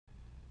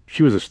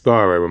She was a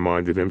star, I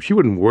reminded him. She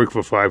wouldn't work for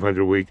 $500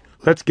 a week.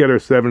 Let's get her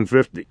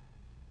 $750.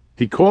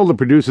 He called the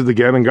producers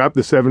again and got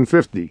the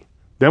 $750.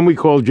 Then we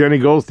called Jenny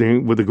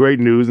Goldstein with the great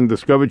news and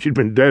discovered she'd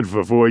been dead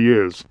for 4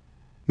 years.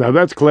 Now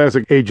that's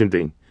classic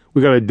agenting.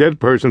 We got a dead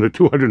person a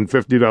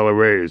 $250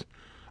 raise.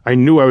 I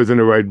knew I was in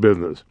the right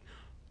business.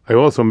 I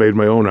also made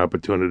my own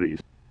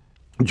opportunities.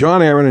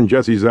 John Aaron and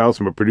Jesse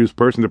Zalsma produced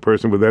Person to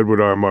Person with Edward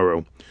R.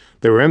 Murrow.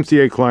 They were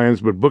MCA clients,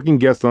 but booking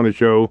guests on the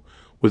show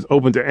was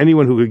open to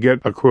anyone who could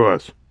get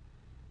across.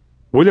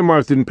 William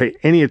Morris didn't pay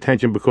any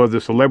attention because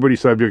the celebrity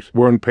subjects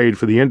weren't paid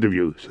for the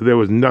interview, so there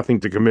was nothing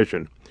to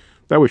commission.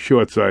 That was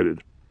short-sighted.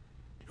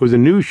 It was a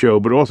news show,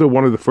 but also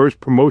one of the first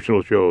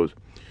promotional shows,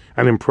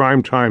 and in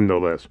prime time, no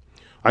less.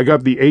 I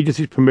got the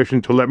agency's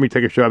permission to let me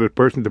take a shot at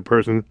Person to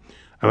Person,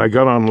 and I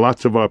got on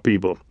lots of our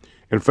people.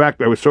 In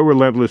fact, I was so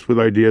relentless with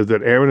ideas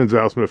that Aaron and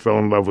Zalsma fell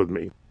in love with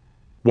me.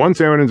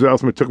 Once Aaron and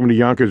Zalsma took me to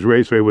Yonkers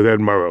Raceway with Ed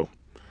Murrow.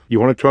 You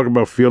want to talk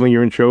about feeling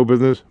you're in show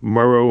business?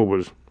 Murrow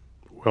was,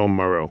 well,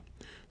 Murrow.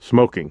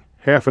 Smoking,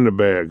 half in the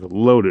bag,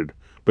 loaded,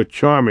 but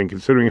charming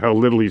considering how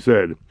little he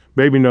said.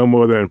 Maybe no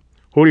more than,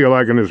 "Who do you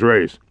like in this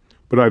race?"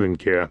 But I didn't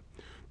care.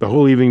 The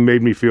whole evening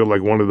made me feel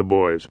like one of the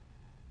boys.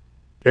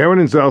 Aaron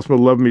and Zalsma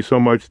loved me so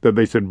much that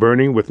they said,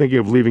 "Bernie, we're thinking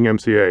of leaving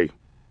MCA.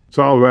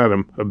 Saul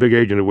Radham, a big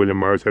agent of William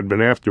Morris, had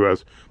been after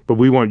us, but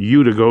we want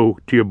you to go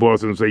to your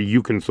boss and say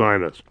you can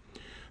sign us."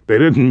 They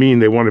didn't mean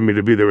they wanted me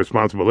to be their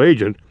responsible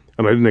agent,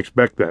 and I didn't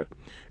expect that.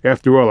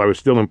 After all, I was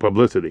still in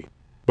publicity.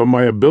 But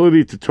my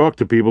ability to talk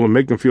to people and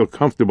make them feel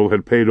comfortable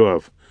had paid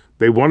off.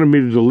 They wanted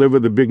me to deliver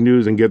the big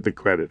news and get the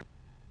credit.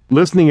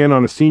 Listening in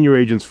on a senior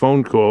agent's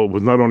phone call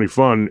was not only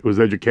fun, it was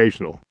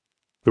educational.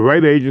 The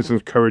right agents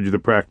encouraged the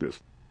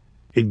practice.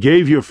 It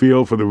gave you a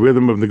feel for the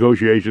rhythm of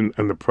negotiation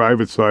and the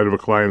private side of a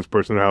client's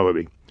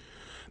personality.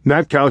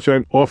 Nat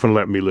Kalshine often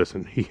let me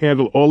listen. He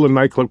handled all the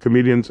nightclub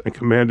comedians and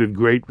commanded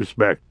great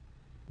respect.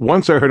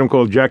 Once I heard him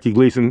call Jackie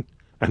Gleason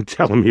and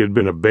tell him he had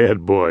been a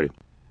bad boy.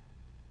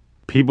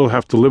 "People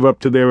have to live up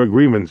to their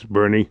agreements,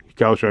 Bernie,"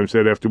 Kalshine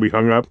said after we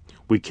hung up.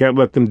 "We can't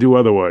let them do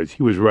otherwise."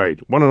 He was right.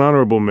 What an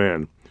honorable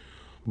man.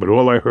 But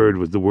all I heard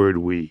was the word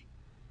 "we."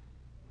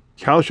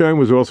 Kalshine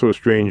was also a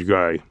strange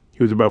guy.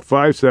 He was about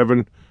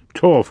 5'7",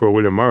 tall for a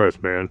William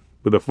Morris man,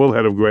 with a full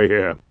head of gray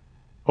hair.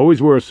 Always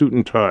wore a suit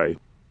and tie.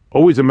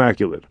 Always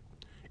immaculate.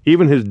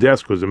 Even his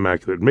desk was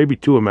immaculate, maybe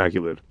too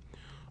immaculate.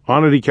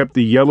 On it he kept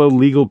the yellow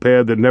legal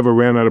pad that never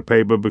ran out of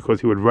paper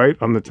because he would write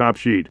on the top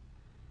sheet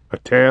a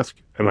task,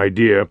 an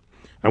idea,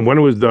 and when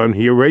it was done,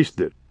 he erased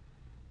it.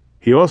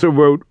 He also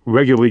wrote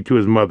regularly to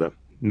his mother.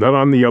 Not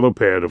on the yellow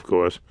pad, of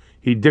course.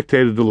 He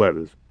dictated the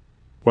letters.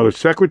 While his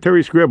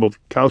secretary scribbled,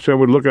 Kalshine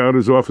would look out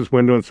his office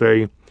window and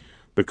say,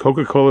 "The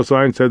Coca-Cola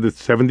sign said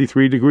it's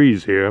 73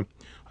 degrees here.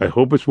 I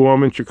hope it's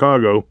warm in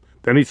Chicago."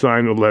 Then he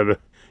signed a letter,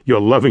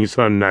 "Your loving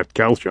son, Nat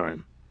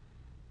Kalshine."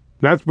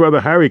 Nat's brother,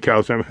 Harry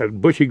Kalshine,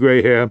 had bushy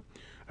gray hair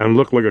and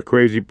looked like a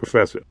crazy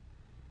professor.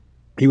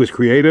 He was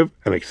creative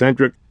and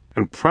eccentric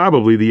and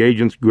probably the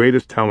agent's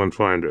greatest talent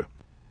finder.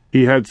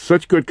 He had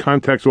such good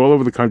contacts all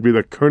over the country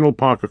that Colonel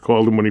Parker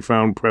called him when he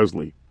found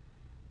Presley.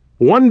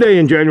 One day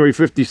in January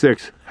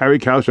 '56, Harry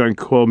Kalshine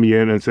called me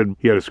in and said,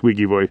 he had a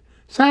squeaky voice,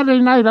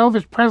 "Saturday night,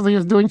 Elvis Presley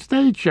is doing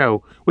stage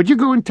show. Would you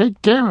go and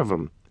take care of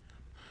him?"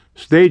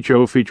 Stage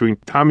Show, featuring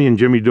Tommy and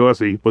Jimmy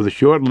Dorsey, was a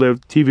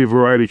short-lived TV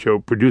variety show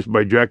produced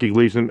by Jackie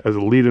Gleason as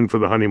a lead-in for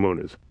the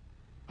Honeymooners.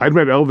 I'd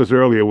met Elvis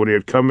earlier when he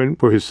had come in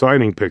for his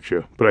signing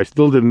picture, but I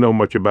still didn't know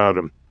much about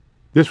him.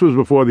 This was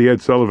before the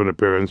Ed Sullivan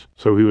appearance,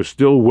 so he was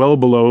still well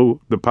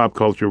below the pop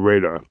culture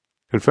radar.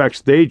 In fact,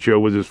 Stage Show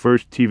was his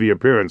first TV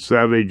appearance,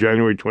 Saturday,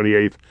 January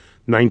 28th,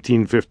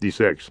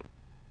 1956.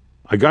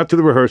 I got to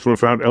the rehearsal and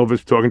found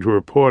Elvis talking to a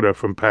reporter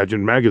from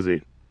Pageant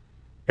magazine.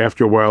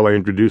 After a while, I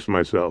introduced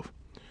myself.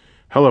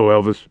 "Hello,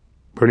 Elvis.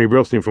 Bernie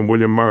Brillstein from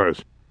William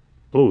Morris."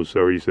 "Hello,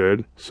 sir," he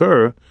said.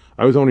 "Sir,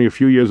 I was only a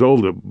few years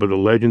older, but the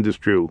legend is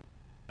true."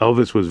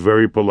 Elvis was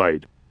very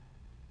polite.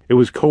 It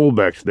was cold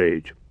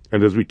backstage,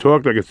 and as we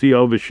talked, I could see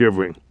Elvis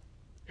shivering.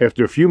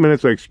 After a few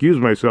minutes, I excused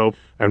myself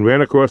and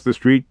ran across the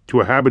street to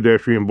a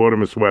haberdashery and bought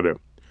him a sweater.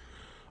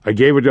 I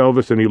gave it to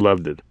Elvis, and he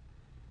loved it.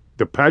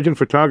 The pageant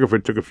photographer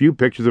took a few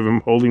pictures of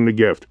him holding the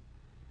gift.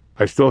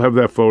 I still have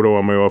that photo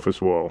on my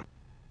office wall.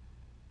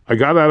 I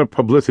got out of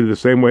publicity the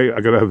same way I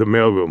got out of the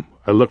mailroom.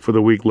 I looked for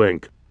the weak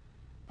link.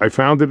 I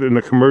found it in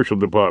the commercial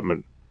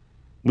department.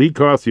 Lee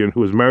Carthian, who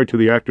was married to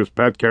the actress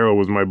Pat Carroll,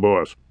 was my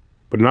boss.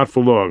 But not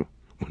for long.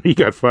 When he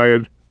got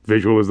fired,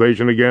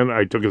 visualization again,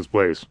 I took his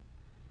place.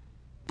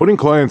 Putting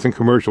clients in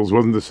commercials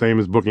wasn't the same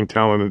as booking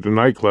talent at the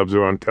nightclubs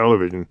or on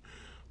television,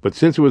 but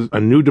since it was a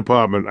new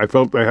department, I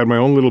felt I had my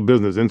own little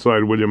business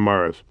inside William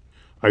Morris.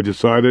 I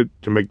decided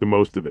to make the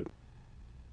most of it.